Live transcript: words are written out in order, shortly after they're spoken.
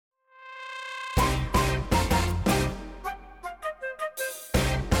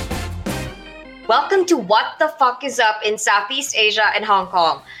Welcome to What the Fuck is Up in Southeast Asia and Hong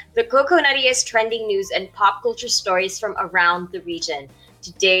Kong, the coconuttiest trending news and pop culture stories from around the region.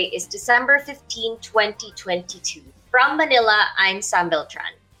 Today is December 15, 2022. From Manila, I'm Sam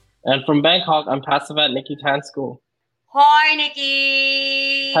Beltran. And from Bangkok, I'm Passivat Nikki Tan School. Hi,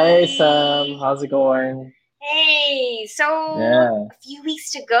 Nikki! Hey, Sam. How's it going? Hey, so Yeah. a few weeks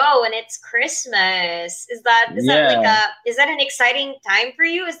to go and it's Christmas. Is that an exciting time for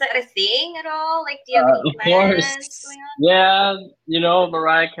you? Is that a thing at all? Like, do you have any Of plans course. going Yeah,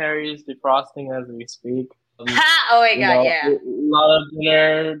 Mariah Carey is defrosting as we speak. on? Ha! Oh my god, yeah. A lot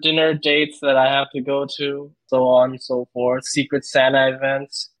of dinner dates that I have to go to, so on and so forth. Secret Santa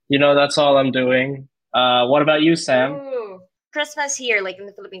events. That's all I'm doing. What about you, Sam? Ooh. Christmas here, like in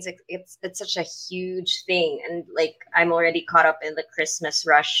the Philippines, like it's such a huge thing, and like I'm already caught up in the Christmas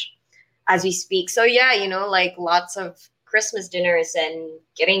rush as we speak. So yeah, like lots of Christmas dinners and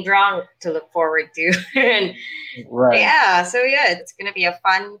getting drunk to look forward to, and Right. yeah, so yeah, it's gonna be a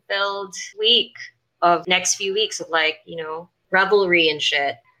fun-filled week of next few weeks of revelry and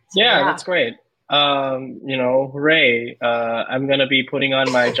shit. So, Yeah, that's great. Hooray! I'm gonna be putting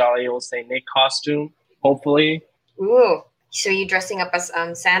on my jolly old Saint Nick costume, hopefully. Ooh. So you dressing up as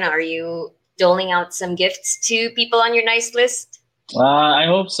Santa? Are you doling out some gifts to people on your nice list? I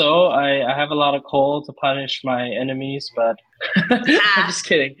hope so. I have a lot of coal to punish my enemies, but I'm just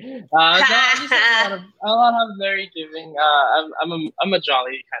kidding. No, I'm just a lot of very giving. I'm a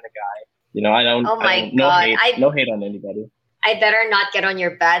jolly kind of guy. I don't. Oh my no god! hate, no hate on anybody. I better not get on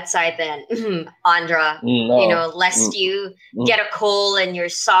your bad side then, Andra. No. Lest you get a coal in your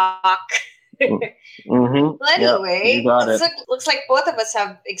sock. Mm-hmm. Well, anyway, Yep, looks like both of us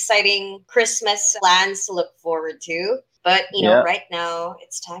have exciting Christmas plans to look forward to. But, right now,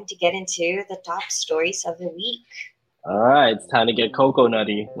 it's time to get into the top stories of the week. All right, it's time to get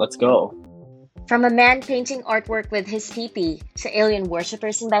coconutty. Let's go. From a man painting artwork with his teepee to alien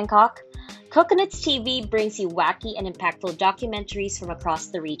worshippers in Bangkok, Coconuts TV brings you wacky and impactful documentaries from across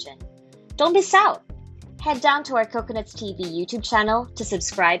the region. Don't miss out! Head down to our Coconuts TV YouTube channel to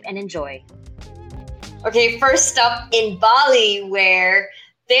subscribe and enjoy. Okay, first up in Bali, where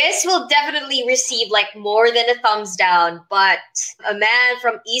this will definitely receive more than a thumbs down, but a man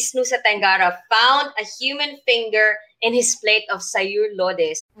from East Nusa Tenggara found a human finger in his plate of sayur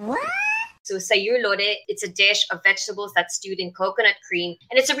lodeh. What? So sayur lodeh, it's a dish of vegetables that's stewed in coconut cream,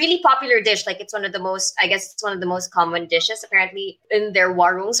 and it's a really popular dish. It's one of the most common dishes apparently in their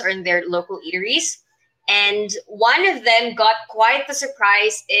warungs or in their local eateries. And one of them got quite the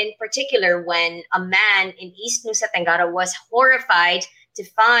surprise in particular when a man in East Nusa Tenggara was horrified to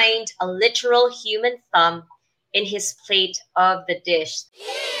find a literal human thumb in his plate of the dish.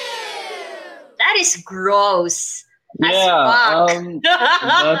 That is gross. Yeah,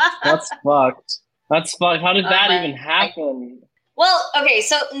 that's fucked. That's fucked. How did that even happen? Well, okay,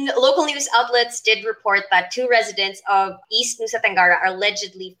 so local news outlets did report that 2 residents of East Nusa Tenggara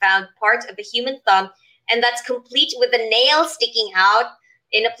allegedly found part of a human thumb, and that's complete with a nail sticking out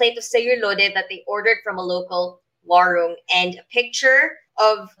in a plate of sayur lodeh that they ordered from a local warung. And a picture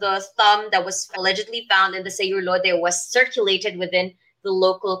of the thumb that was allegedly found in the sayur lodeh was circulated within the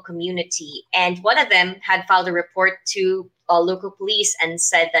local community. And one of them had filed a report to local police and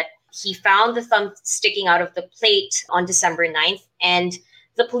said that he found the thumb sticking out of the plate on December 9th. And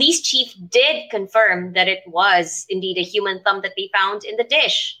the police chief did confirm that it was indeed a human thumb that they found in the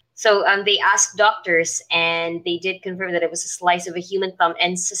dish. So they asked doctors, and they did confirm that it was a slice of a human thumb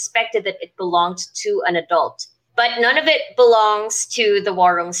and suspected that it belonged to an adult. But none of it belongs to the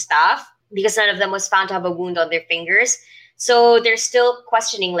warung staff because none of them was found to have a wound on their fingers. So they're still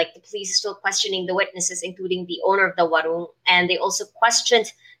questioning, the police is still questioning the witnesses, including the owner of the warung. And they also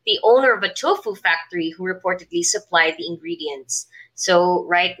questioned the owner of a tofu factory who reportedly supplied the ingredients. So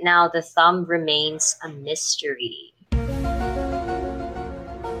right now, the thumb remains a mystery.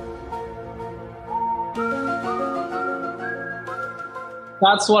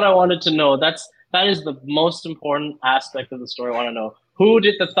 That's what I wanted to know. That is the most important aspect of the story I want to know. Who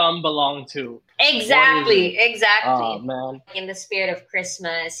did the thumb belong to? Exactly. Oh, man. In the spirit of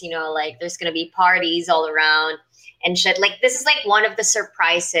Christmas, there's going to be parties all around and shit. This is one of the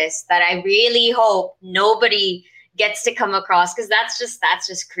surprises that I really hope nobody gets to come across, because that's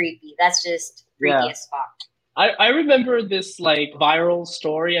just creepy. That's just creepy as fuck. I remember this viral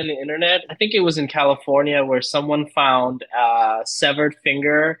story on the internet. I think it was in California where someone found a severed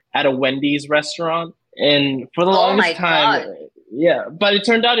finger at a Wendy's restaurant. And for the longest time, God. Yeah, but it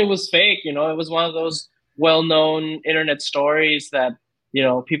turned out it was fake. It was one of those well-known internet stories that,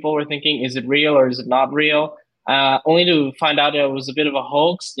 people were thinking, is it real or is it not real? only to find out it was a bit of a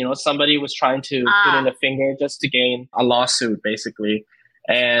hoax. Somebody was trying to put in a finger just to gain a lawsuit, basically.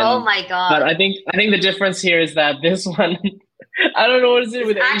 And oh my God. But I think the difference here is that this one, I don't know what is it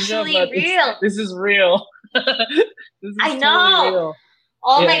with Asia, but this is real. I know. Totally real.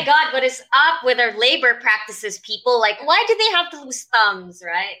 Oh my God, what is up with our labor practices, people? Like, why do they have to lose thumbs,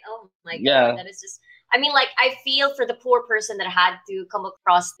 right? Oh my God, that is just... I mean, like, I feel for the poor person that had to come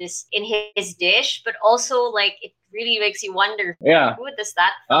across this in his dish, but also, like, it really makes you wonder, who does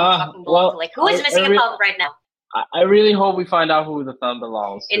that thumb fucking belong to? Like, who is missing a thumb right now? I really hope we find out who the thumb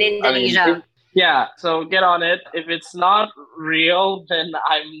belongs to. In Indonesia. So get on it. If it's not real, then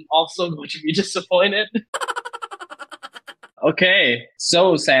I'm also going to be disappointed. Okay,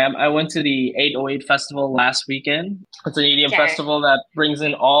 so Sam, I went to the 808 festival last weekend. It's an EDM festival that brings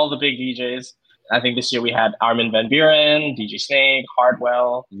in all the big DJs. I think this year we had Armin van Buuren, DJ Snake,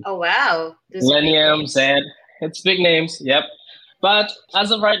 Hardwell. Oh, wow. Millennium, Zed. It's big names, yep. But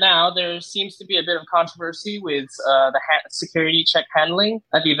as of right now, there seems to be a bit of controversy with the security check handling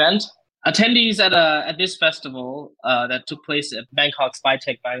at the event. Attendees at this festival that took place at Bangkok's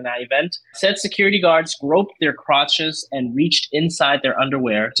Bytech Bang Na event said security guards groped their crotches and reached inside their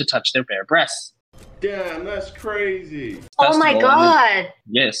underwear to touch their bare breasts. Damn, that's crazy. Oh my God.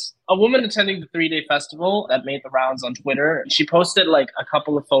 Yes. A woman attending the 3-day festival that made the rounds on Twitter, she posted like a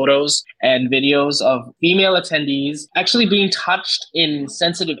couple of photos and videos of female attendees actually being touched in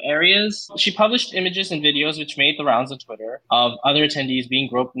sensitive areas. She published images and videos which made the rounds on Twitter of other attendees being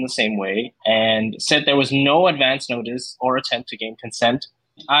groped in the same way and said there was no advance notice or attempt to gain consent.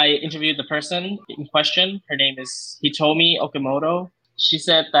 I interviewed the person in question. Her name is Hitomi Okamoto. She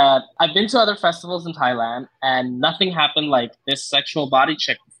said that I've been to other festivals in Thailand and nothing happened like this sexual body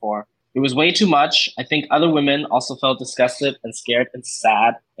check before. It was way too much. I think other women also felt disgusted and scared and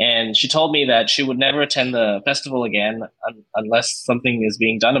sad. And she told me that she would never attend the festival again unless something is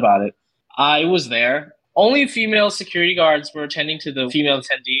being done about it. I was there. Only female security guards were attending to the female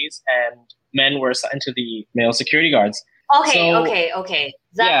attendees and men were assigned to the male security guards. Okay.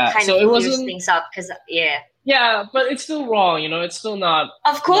 That kind of clears things up because, Yeah, but it's still wrong, it's still not...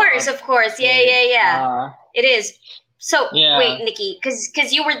 Of course. Yeah. It is. So, wait, Nikki,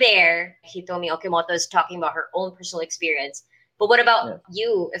 because you were there, Hitomi Okamoto is talking about her own personal experience. But what about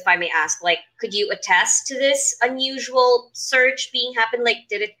you, if I may ask? Like, could you attest to this unusual search being happened? Like,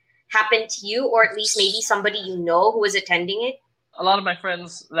 did it happen to you or at least maybe somebody you know who was attending it? A lot of my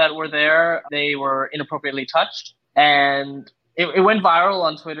friends that were there, they were inappropriately touched. And it went viral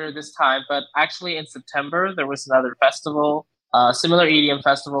on Twitter this time, but actually in September, there was another festival, a similar EDM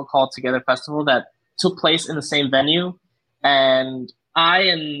festival called Together Festival that took place in the same venue. And I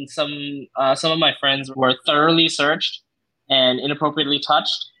and some of my friends were thoroughly searched and inappropriately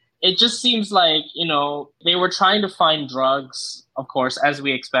touched. It just seems like, they were trying to find drugs, of course, as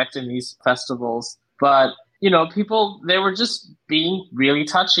we expect in these festivals. But, people, they were just being really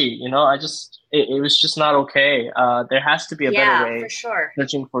touchy, It was just not okay. There has to be a better way for sure.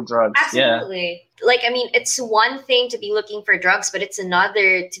 Searching for drugs. Absolutely. Yeah. Like, I mean, it's one thing to be looking for drugs, but it's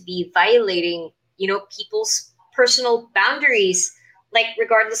another to be violating, people's personal boundaries, like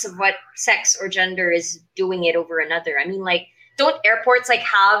regardless of what sex or gender is doing it over another. I mean, like, don't airports like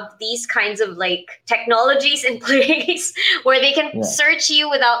have these kinds of like technologies in place where they can search you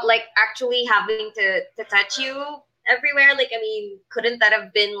without like actually having to touch you everywhere? Like, I mean, couldn't that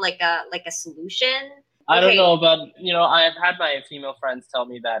have been like a solution? I don't know, but I've had my female friends tell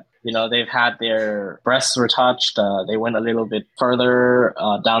me that they've had their breasts retouched. They went a little bit further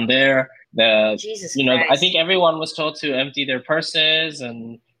down there. Jesus Christ. I think everyone was told to empty their purses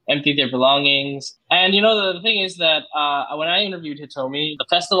and empty their belongings. And the thing is that when I interviewed Hitomi, the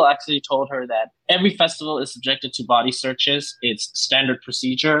festival actually told her that every festival is subjected to body searches. It's standard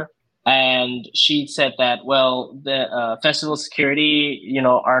procedure. And she said that, well, the festival security,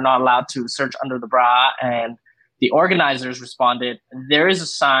 are not allowed to search under the bra. And the organizers responded, there is a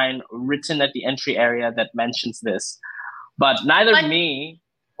sign written at the entry area that mentions this. But neither me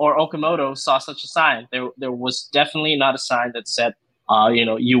or Okamoto saw such a sign. There was definitely not a sign that said,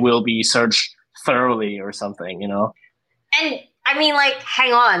 you will be searched thoroughly or something, And I mean, like,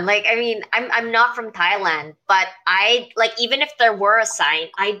 hang on. Like, I mean, I'm not from Thailand, but even if there were a sign,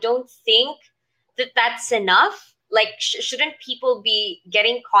 I don't think that that's enough. Like, shouldn't people be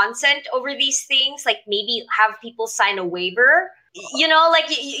getting consent over these things? Like, maybe have people sign a waiver? Like,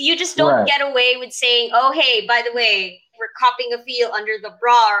 you just don't get away with saying, oh, hey, by the way, we're copping a feel under the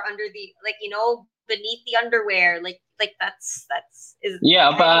bra or under the, beneath the underwear. Like that's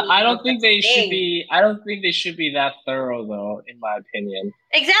yeah, but I don't that's think a they should thing. be. I don't think they should be that thorough, though, in my opinion.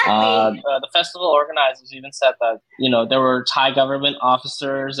 Exactly. The festival organizers even said that there were Thai government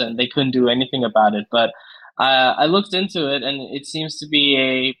officers and they couldn't do anything about it. But I looked into it, and it seems to be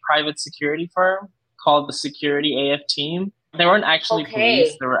a private security firm called the Security AF Team. They weren't actually police;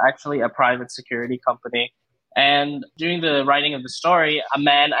 Okay. they were actually a private security company. And during the writing of the story, a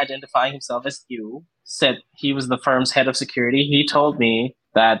man identifying himself as you said he was the firm's head of security. He told me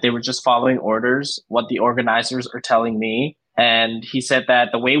that they were just following orders, what the organizers are telling me. And he said that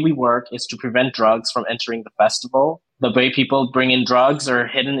the way we work is to prevent drugs from entering the festival. The way people bring in drugs are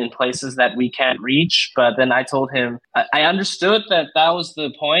hidden in places that we can't reach. But then I told him, I understood that that was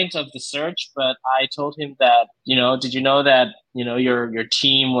the point of the search, but I told him that, did you know that, your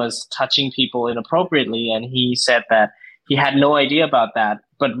team was touching people inappropriately? And he said that he had no idea about that,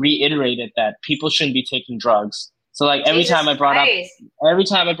 but reiterated that people shouldn't be taking drugs. So like every Jesus time I brought Christ.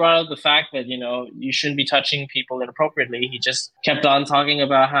 up the fact that you shouldn't be touching people inappropriately, he just kept on talking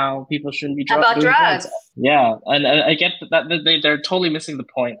about how people shouldn't be About doing drugs. drugs. Yeah, and I get that they're totally missing the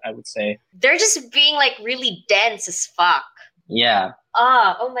point, I would say. They're just being like really dense as fuck. Yeah.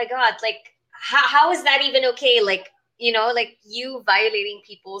 Oh my god. Like how is that even okay? Like, like you violating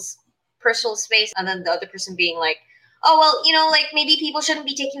people's personal space and then the other person being like, oh, well, like maybe people shouldn't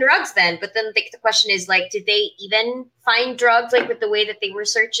be taking drugs then. But then the question is like, did they even find drugs like with the way that they were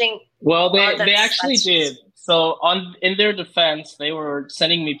searching? Well, they actually did. So in their defense, they were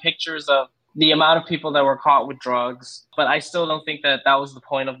sending me pictures of the amount of people that were caught with drugs, but I still don't think that was the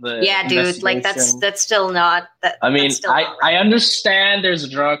point of the dude. Like that's still not that. I mean, right. I understand there's a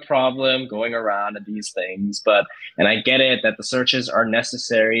drug problem going around at these things, and I get it that the searches are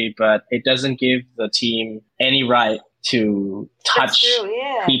necessary, but it doesn't give the team any right to touch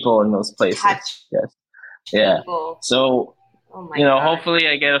people in those places. Yes. Yeah. People. So, oh my God. Hopefully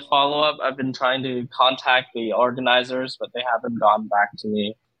I get a follow-up. I've been trying to contact the organizers, but they haven't gotten back to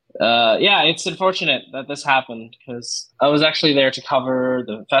me. Yeah, it's unfortunate that this happened because I was actually there to cover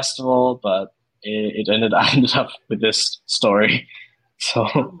the festival, but I ended up with this story. So.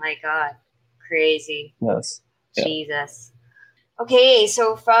 Oh my God. Crazy. Yes. Yeah. Jesus. Okay,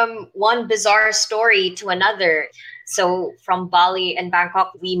 so from one bizarre story to another. So from Bali and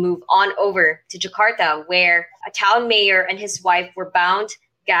Bangkok, we move on over to Jakarta, where a town mayor and his wife were bound,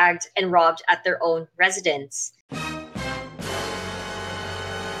 gagged, and robbed at their own residence.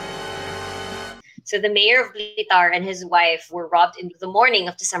 So the mayor of Blitar and his wife were robbed in the morning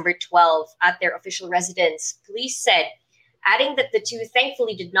of December 12 at their official residence, police said, adding that the two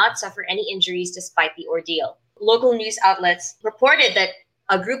thankfully did not suffer any injuries despite the ordeal. Local news outlets reported that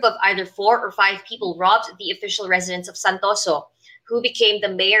a group of either 4 or 5 people robbed the official residence of Santoso, who became the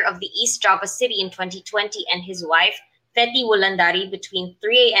mayor of the East Java city in 2020, and his wife, Fetty Wulandari, between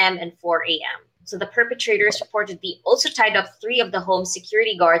 3 a.m. and 4 a.m. So the perpetrators reportedly also tied up 3 of the home's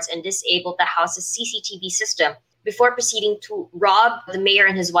security guards and disabled the house's CCTV system before proceeding to rob the mayor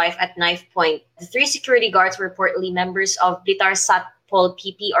and his wife at knife point. The 3 security guards were reportedly members of Blitar Satpol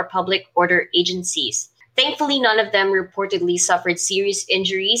PP or public order agencies. Thankfully, none of them reportedly suffered serious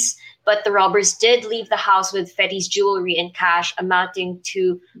injuries, but the robbers did leave the house with Fetty's jewelry and cash amounting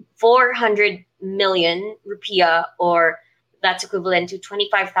to 400 million rupiah, or that's equivalent to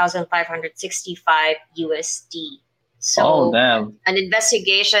 25,565 USD. So damn. An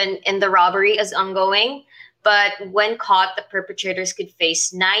investigation in the robbery is ongoing, but when caught, the perpetrators could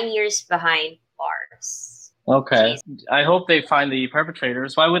face 9 years behind bars. Okay. Jeez. I hope they find the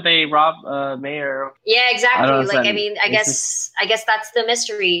perpetrators. Why would they rob a mayor? Yeah, exactly. I guess that's the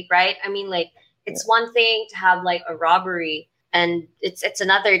mystery, right? I mean, like, it's one thing to have like a robbery, and it's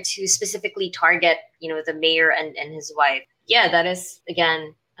another to specifically target, the mayor and his wife. Yeah, that is,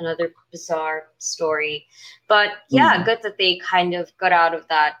 again, another bizarre story. But yeah, good that they kind of got out of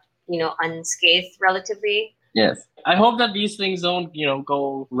that, unscathed relatively. Yes. I hope that these things don't,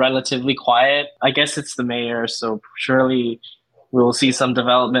 go relatively quiet. I guess it's the mayor, so surely we'll see some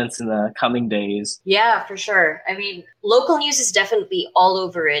developments in the coming days. Yeah, for sure. I mean, local news is definitely all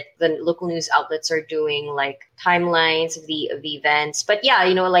over it. The local news outlets are doing like timelines of the events. But yeah,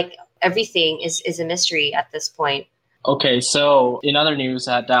 like everything is a mystery at this point. Okay, so in other news,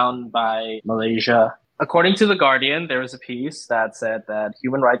 down by Malaysia, according to The Guardian, there was a piece that said that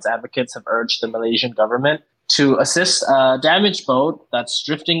human rights advocates have urged the Malaysian government to assist a damaged boat that's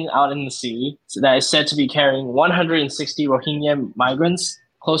drifting out in the sea that is said to be carrying 160 Rohingya migrants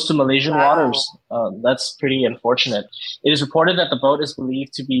close to Malaysian waters. That's pretty unfortunate. It is reported that the boat is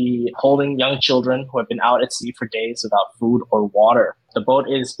believed to be holding young children who have been out at sea for days without food or water. The boat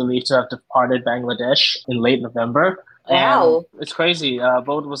is believed to have departed Bangladesh in late November. Wow. And it's crazy.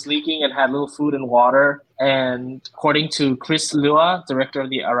 Boat was leaking and had little food and water. And according to Chris Lua, director of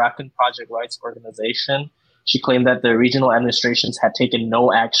the Arakan Project Rights Organization, she claimed that the regional administrations had taken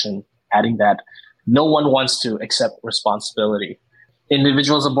no action, adding that no one wants to accept responsibility.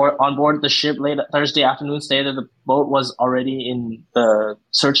 Individuals on board the ship late Thursday afternoon stated the boat was already in the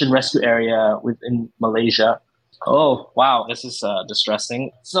search and rescue area within Malaysia. Oh, wow, this is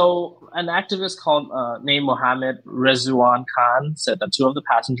distressing. So an activist called named Mohammed Rezwan Khan said that two of the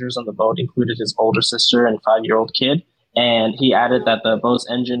passengers on the boat included his older sister and 5-year-old kid. And he added that the boat's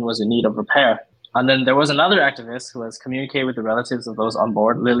engine was in need of repair. And then there was another activist who has communicated with the relatives of those on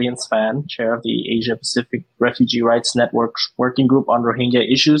board. Lillian Svan, chair of the Asia Pacific Refugee Rights Network Working Group on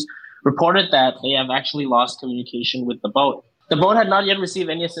Rohingya Issues, reported that they have actually lost communication with the boat. The boat had not yet received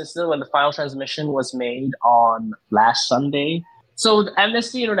any assistance when the final transmission was made on last Sunday. So the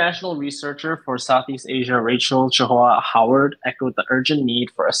Amnesty International researcher for Southeast Asia, Rachel Chihoa Howard, echoed the urgent need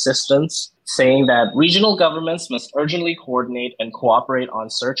for assistance, saying that regional governments must urgently coordinate and cooperate on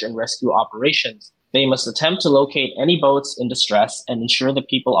search and rescue operations. They must attempt to locate any boats in distress and ensure the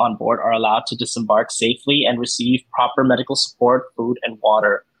people on board are allowed to disembark safely and receive proper medical support, food, and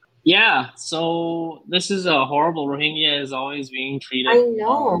water. Yeah, so this is a horrible. Rohingya is always being treated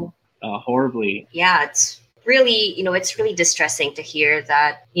horribly. Yeah, it's really, it's really distressing to hear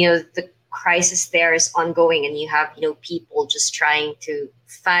that, the crisis there is ongoing and you have, people just trying to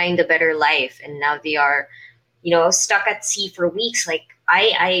find a better life. And now they are, stuck at sea for weeks. Like,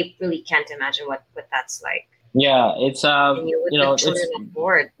 I really can't imagine what that's like. Yeah, it's children on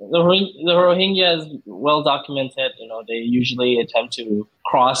board. The Rohingya is well documented. They usually attempt to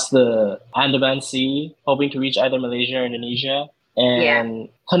cross the Andaman Sea, hoping to reach either Malaysia or Indonesia. And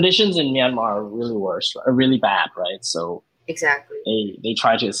conditions in Myanmar are really worse, are really bad, right? So exactly, they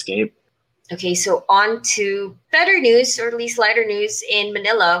try to escape. Okay, so on to better news, or at least lighter news, in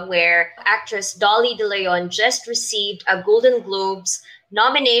Manila, where actress Dolly De Leon just received a Golden Globes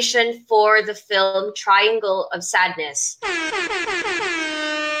nomination for the film Triangle of Sadness.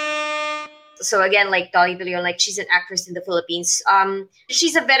 So again, like Dolly De Leon, like she's an actress in the Philippines.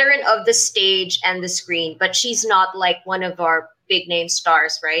 She's a veteran of the stage and the screen, but she's not like one of our big name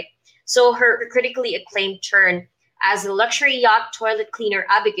stars, right? So her critically acclaimed turn as the luxury yacht toilet cleaner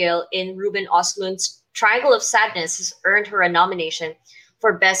Abigail in Ruben Östlund's Triangle of Sadness has earned her a nomination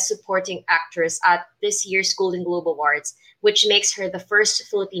for Best Supporting Actress at this year's Golden Globe Awards, which makes her the first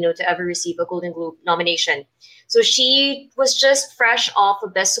Filipino to ever receive a Golden Globe nomination. So she was just fresh off a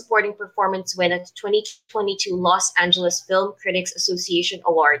Best Supporting Performance win at the 2022 Los Angeles Film Critics Association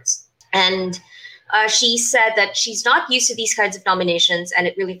Awards. And she said that she's not used to these kinds of nominations and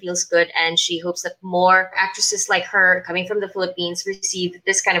it really feels good. And she hopes that more actresses like her coming from the Philippines receive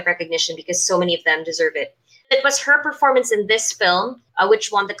this kind of recognition because so many of them deserve it. It was her performance in this film,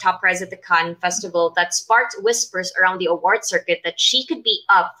 which won the top prize at the Cannes Festival, that sparked whispers around the award circuit that she could be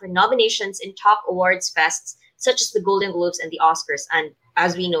up for nominations in top awards fests such as the Golden Globes and the Oscars. And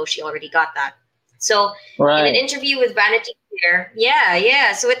as we know, she already got that. So in an interview with Vanity Fair,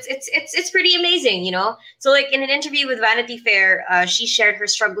 so it's pretty amazing, So like in an interview with Vanity Fair, she shared her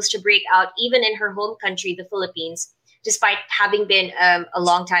struggles to break out even in her home country, the Philippines, despite having been a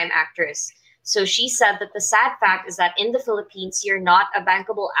longtime actress. So she said that the sad fact is that in the Philippines, you're not a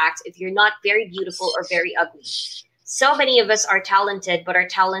bankable act if you're not very beautiful or very ugly. So many of us are talented, but our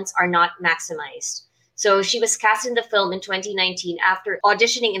talents are not maximized. So she was cast in the film in 2019 after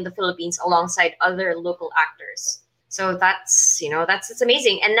auditioning in the Philippines alongside other local actors. So that's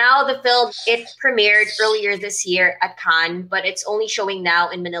amazing. And now the film, it premiered earlier this year at Cannes, but it's only showing now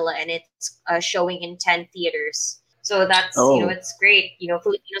in Manila and it's showing in 10 theaters. So that's, it's great.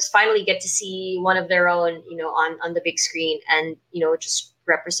 Filipinos finally get to see one of their own, on the big screen and, just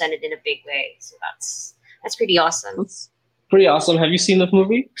represented in a big way. So that's pretty awesome. That's pretty awesome. Have you seen the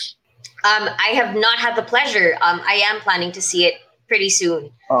movie? I have not had the pleasure. I am planning to see it pretty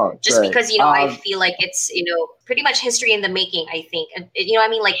soon. Oh, just great. Because, I feel like it's, pretty much history in the making, I think. And,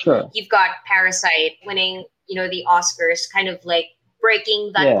 you've got Parasite winning, the Oscars, kind of like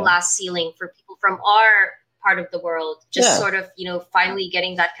breaking that glass ceiling for people from our part of the world, just sort of, finally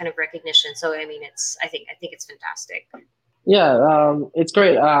getting that kind of recognition. So, I think it's fantastic. Yeah, it's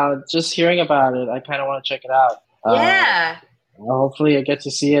great. Just hearing about it, I kind of want to check it out. Hopefully I get to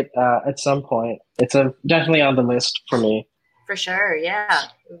see it at some point. It's definitely on the list for me. For sure, yeah.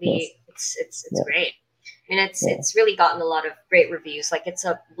 It's great. I mean, it's really gotten a lot of great reviews. Like, it's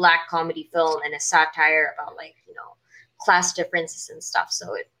a black comedy film and a satire about, like, class differences and stuff.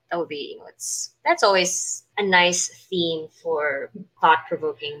 So that would be, that's always a nice theme for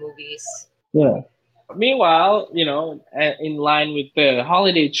thought-provoking movies. Yeah. Meanwhile, in line with the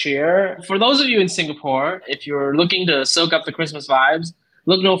holiday cheer, for those of you in Singapore, if you're looking to soak up the Christmas vibes,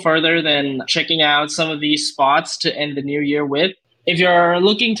 look no further than checking out some of these spots to end the new year with. If you're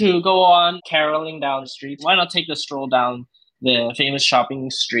looking to go on caroling down the street, why not take a stroll down the famous shopping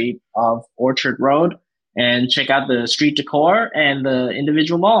street of Orchard Road and check out the street decor and the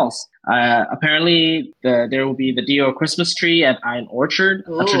individual malls. Apparently, there will be the Dio Christmas tree at Iron Orchard,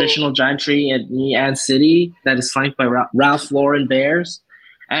 a traditional giant tree at Nghi An City that is flanked by Ralph Lauren bears,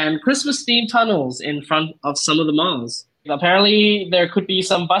 and Christmas-themed tunnels in front of some of the malls. Apparently, there could be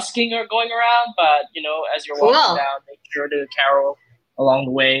some busking going around, but as you're walking down, make sure to carol along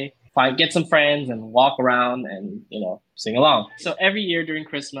the way. Get some friends and walk around and sing along. So every year during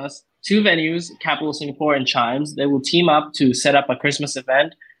Christmas, two venues, Capital Singapore and Chimes, they will team up to set up a Christmas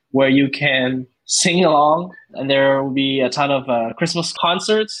event where you can sing along, and there will be a ton of Christmas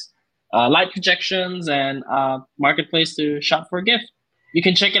concerts, light projections, and marketplace to shop for a gift. You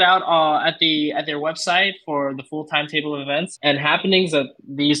can check it out at their website for the full timetable of events and happenings at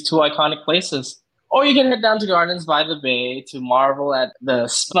these two iconic places. Or you can head down to Gardens by the Bay to marvel at the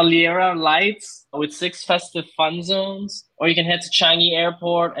Spaliera lights with 6 festive fun zones. Or you can head to Changi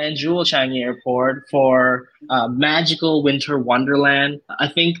Airport and Jewel Changi Airport for magical winter wonderland. I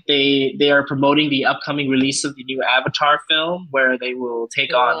think they are promoting the upcoming release of the new Avatar film, where they will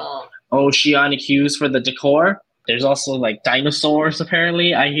take on oceanic hues for the decor. There's also like dinosaurs,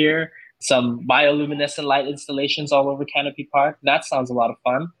 apparently, I hear. Some bioluminescent light installations all over Canopy Park. That sounds a lot of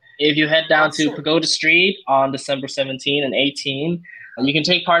fun. If you head down to Pagoda Street on December 17 and 18, you can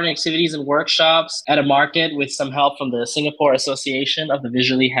take part in activities and workshops at a market with some help from the Singapore Association of the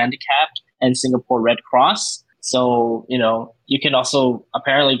Visually Handicapped and Singapore Red Cross. So, you can also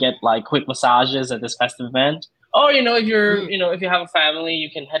apparently get like quick massages at this festive event. Or, if you have a family, you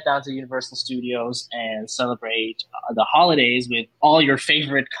can head down to Universal Studios and celebrate the holidays with all your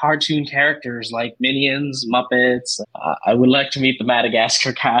favorite cartoon characters like Minions, Muppets. I would like to meet the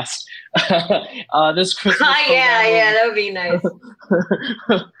Madagascar cast. This Christmas that would be nice.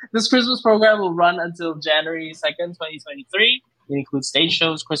 This Christmas program will run until January 2nd, 2023. It includes stage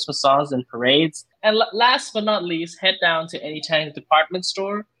shows, Christmas songs, and parades. And last but not least, head down to Anytime department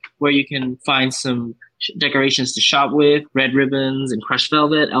store where you can find some decorations to shop with, red ribbons and crushed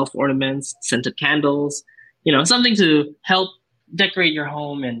velvet, elf ornaments, scented candles, something to help decorate your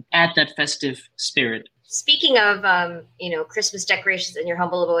home and add that festive spirit. Speaking of, Christmas decorations in your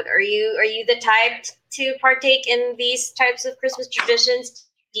humble abode, are you the type to partake in these types of Christmas traditions?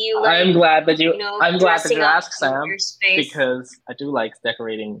 Do you like, I'm glad that you asked, Sam, because I do like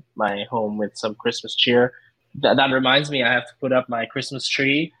decorating my home with some Christmas cheer. That reminds me, I have to put up my Christmas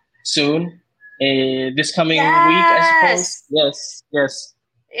tree soon. This coming week, I suppose. Yes.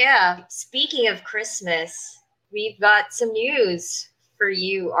 Yeah. Speaking of Christmas, we've got some news for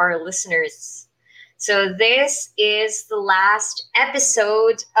you, our listeners. So this is the last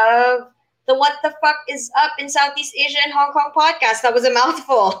episode of the What the Fuck is Up in Southeast Asia and Hong Kong podcast. That was a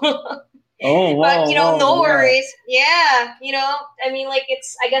mouthful. Oh, wow. But, no worries. Yeah. I mean, like,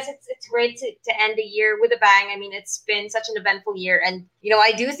 I guess it's great to end the year with a bang. I mean, it's been such an eventful year. And,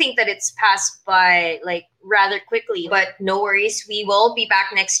 I do think that it's passed by, like, rather quickly. But no worries. We will be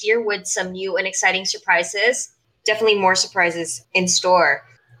back next year with some new and exciting surprises. Definitely more surprises in store.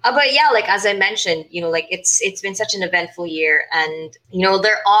 But yeah, like, as I mentioned, it's been such an eventful year. And,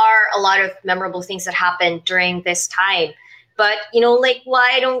 there are a lot of memorable things that happened during this time. But,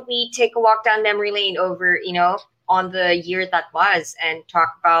 why don't we take a walk down memory lane over, on the year that was and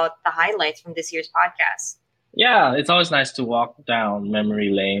talk about the highlights from this year's podcast? Yeah, it's always nice to walk down memory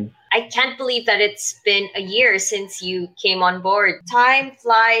lane. I can't believe that it's been a year since you came on board. Time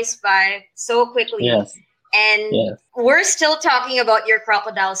flies by so quickly. Yes. And we're still talking about your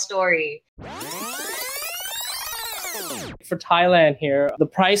crocodile story. For Thailand here, the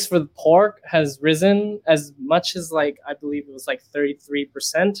price for the pork has risen as much as I believe it was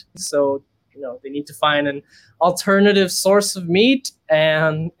 33%. So, they need to find an alternative source of meat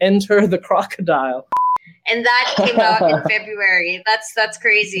and enter the crocodile. And that came out in February. That's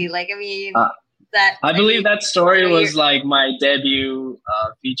crazy. I believe that story was my debut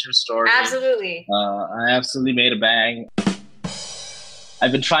feature story. Absolutely. I absolutely made a bang.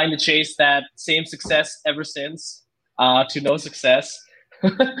 I've been trying to chase that same success ever since. To no success.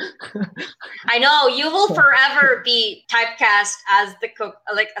 I know you will forever be typecast as the cook,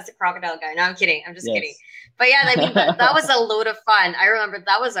 like as a crocodile guy. No, I'm kidding. I'm just kidding. But yeah, I mean that was a load of fun. I remember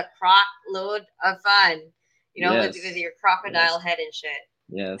that was a croc load of fun. You know, with your crocodile head and shit.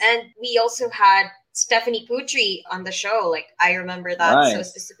 Yes. And we also had Stephanie Putri on the show. Like I remember that so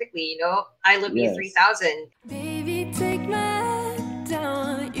specifically. You know, I Love You 3000. Baby, take my hand, I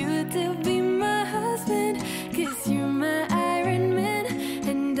want you to be my husband, 'cause you're my Iron Man,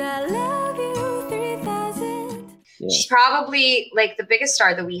 and I love you 3000. She's probably like the biggest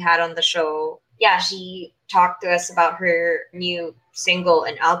star that we had on the show. Yeah, she talked to us about her new single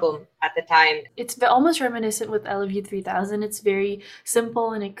and album at the time. It's almost reminiscent with I Love You 3000. It's very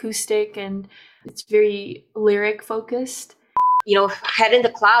simple and acoustic, and it's very lyric focused. You know, Head in the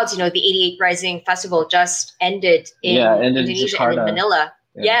Clouds, you know, the 88 Rising Festival just ended in Indonesia and in Manila.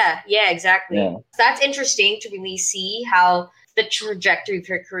 Yeah, exactly. Yeah. That's interesting to really see how the trajectory of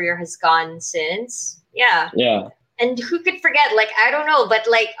her career has gone since. Yeah. And who could forget, like, I don't know, but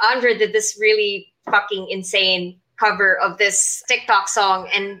like Andre did this really fucking insane cover of this TikTok song.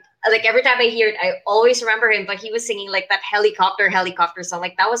 And like every time I hear it, I always remember him, but he was singing like that helicopter song.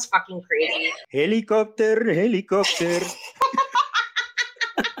 Like that was fucking crazy. Helicopter.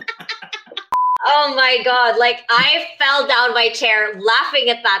 Oh my God. Like I fell down my chair laughing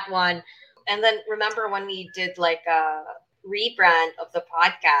at that one. And then remember when we did like a rebrand of the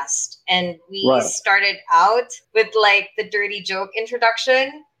podcast and we started out with like the dirty joke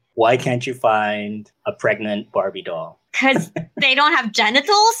introduction. Why can't you find a pregnant Barbie doll? Because they don't have genitals?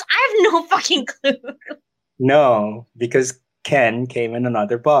 I have no fucking clue. No, because Ken came in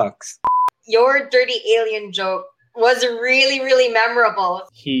another box. Your dirty alien joke was really, really memorable.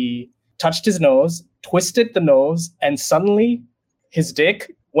 He touched his nose, twisted the nose, and suddenly his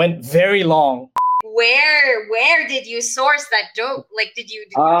dick went very long. Where did you source that joke? Like, did you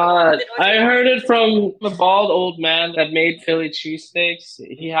I heard it from the bald old man that made Philly cheesesteaks.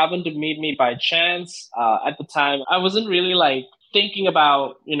 He happened to meet me by chance. At the time, I wasn't really like thinking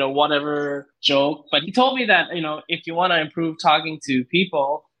about, you know, whatever joke, but he told me that, you know, if you want to improve talking to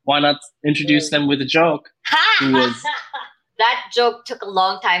people, why not introduce them with a joke? That joke took a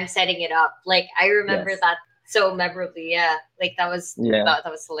long time setting it up. Like, I remember that so memorably. Yeah. Like, that was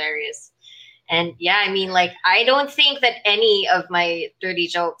hilarious. And yeah, I mean, like, I don't think that any of my dirty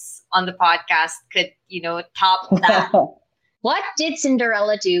jokes on the podcast could, you know, top that. What did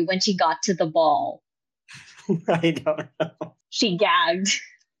Cinderella do when she got to the ball? I don't know. She gagged.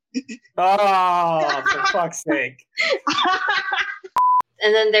 Oh, for fuck's sake.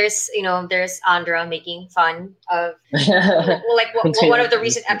 And then there's Andra making fun of like one of the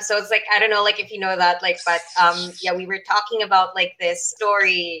recent episodes. Like, I don't know, like if you know that, like, but we were talking about like this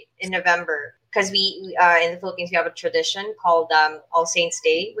story in November because we in the Philippines we have a tradition called All Saints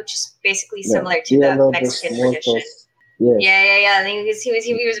Day, which is basically similar to the Mexican tradition. Yeah. I think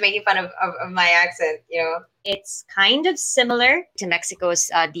he was making fun of my accent, you know. It's kind of similar to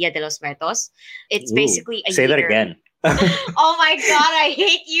Mexico's Dia de los Muertos. It's basically a Say that again. Oh my God, I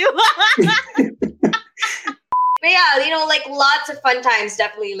hate you. But yeah, you know, like lots of fun times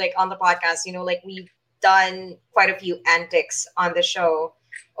definitely like on the podcast. You know, like we've done quite a few antics on the show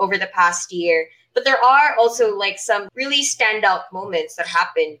over the past year. But there are also like some really standout moments that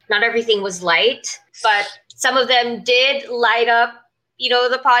happened. Not everything was light, but some of them did light up, you know,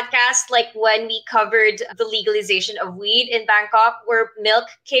 the podcast, like when we covered the legalization of weed in Bangkok, where Milk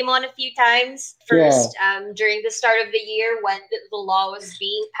came on a few times. First, during the start of the year when the law was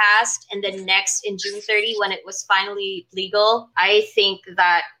being passed, and then next in June 30 when it was finally legal. I think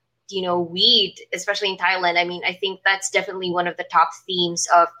that, you know, weed, especially in Thailand, I mean, I think that's definitely one of the top themes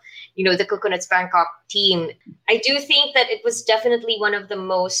of, you know, the Coconuts Bangkok team. I do think that it was definitely one of the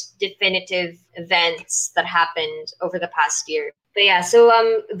most definitive events that happened over the past year. But yeah, so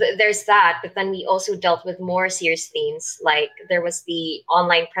there's that. But then we also dealt with more serious themes. Like there was the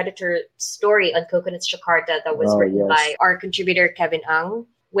online predator story on Coconuts Jakarta that was written by our contributor, Kevin Ang,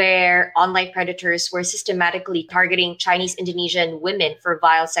 where online predators were systematically targeting Chinese Indonesian women for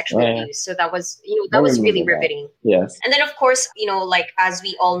vile sexual abuse. So that was, you know, that was really riveting. Yes. And then of course, you know, like as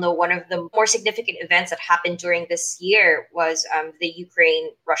we all know, one of the more significant events that happened during this year was the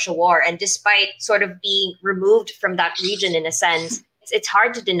Ukraine-Russia war. And despite sort of being removed from that region in a sense, it's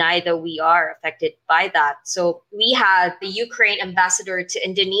hard to deny that we are affected by that. So we had the Ukraine ambassador to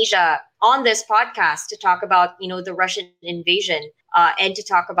Indonesia on this podcast to talk about, you know, the Russian invasion and to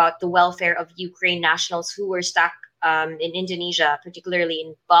talk about the welfare of Ukraine nationals who were stuck in Indonesia, particularly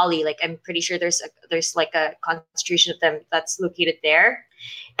in Bali. Like I'm pretty sure there's like a concentration of them that's located there.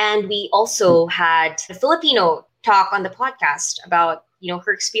 And we also had the Filipino talk on the podcast about,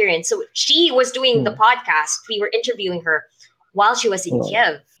 her experience. So she was doing the podcast. We were interviewing her while she was in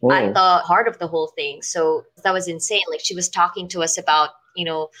Kiev at the heart of the whole thing. So that was insane. Like, she was talking to us about,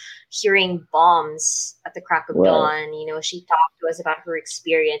 hearing bombs at the crack of dawn. She talked to us about her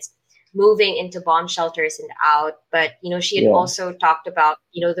experience moving into bomb shelters and out. But, she had also talked about,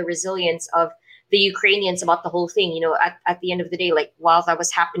 the resilience of the Ukrainians about the whole thing. At the end of the day, like, while that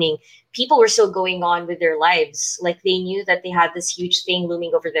was happening, people were still going on with their lives. Like, they knew that they had this huge thing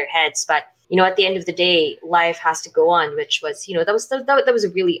looming over their heads. But, at the end of the day, life has to go on, which was, that was a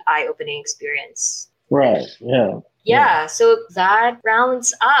really eye-opening experience. Right. Yeah. Yeah. So that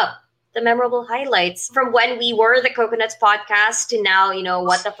rounds up the memorable highlights from when we were the Coconuts podcast to now,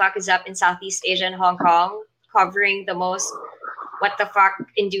 what the fuck is up in Southeast Asia and Hong Kong, covering the most what the fuck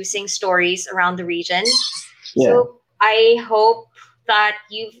inducing stories around the region. Yeah. So I hope that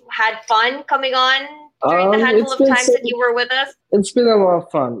you've had fun coming on during the handful of times that you were with us. It's been a lot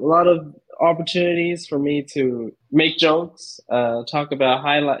of fun. A lot of opportunities for me to make jokes, talk about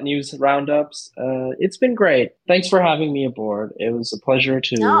highlight news roundups. It's been great. Thanks for having me aboard. It was a pleasure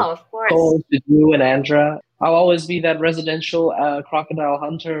to co-host with you and Andra. I'll always be that residential crocodile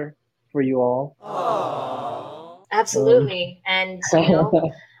hunter for you all. Aww. Absolutely. And,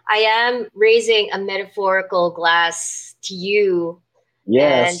 I am raising a metaphorical glass to you.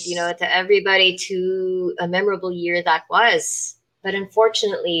 Yes. And, to everybody, to a memorable year that was. But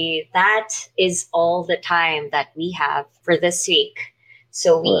unfortunately, that is all the time that we have for this week.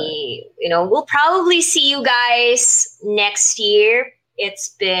 So we'll probably see you guys next year. It's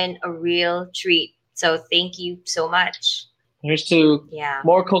been a real treat. So thank you so much. Here's to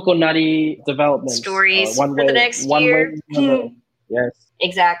more coconutty developments. Stories for the next year. Yes.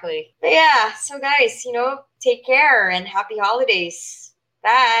 Exactly. But yeah. So guys, take care and happy holidays.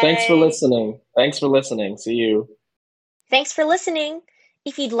 Bye. Thanks for listening. See you. Thanks for listening.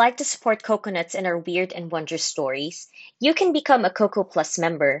 If you'd like to support Coconuts and our weird and wondrous stories, you can become a Coco Plus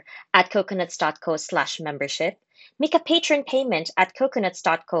member at coconuts.co/membership, make a patron payment at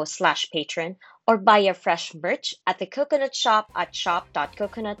coconuts.co/patron, or buy your fresh merch at the Coconut Shop at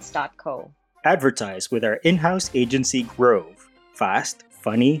shop.coconuts.co. Advertise with our in-house agency Grove. Fast,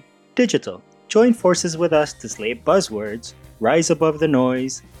 funny, digital. Join forces with us to slay buzzwords, rise above the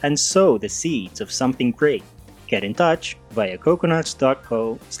noise, and sow the seeds of something great. Get in touch via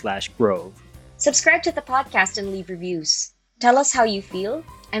coconuts.co/grove. Subscribe to the podcast and leave reviews. Tell us how you feel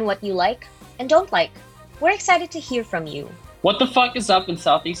and what you like and don't like. We're excited to hear from you. What the Fuck is Up in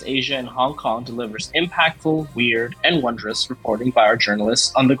Southeast Asia and Hong Kong delivers impactful, weird, and wondrous reporting by our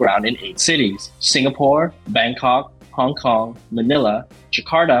journalists on the ground in 8 cities: Singapore, Bangkok, Hong Kong, Manila,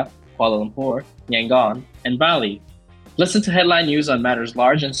 Jakarta, Kuala Lumpur, Yangon, and Bali. Listen to headline news on matters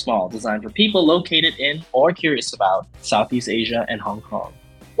large and small designed for people located in or curious about Southeast Asia and Hong Kong.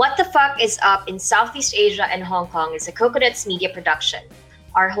 What the Fuck is Up in Southeast Asia and Hong Kong is a Coconuts media production.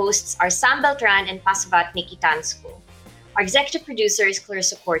 Our hosts are Sam Beltran and Pasabat Nikitansco. Our executive producer is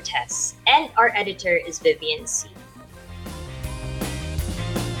Clarissa Cortez, and our editor is Vivian C.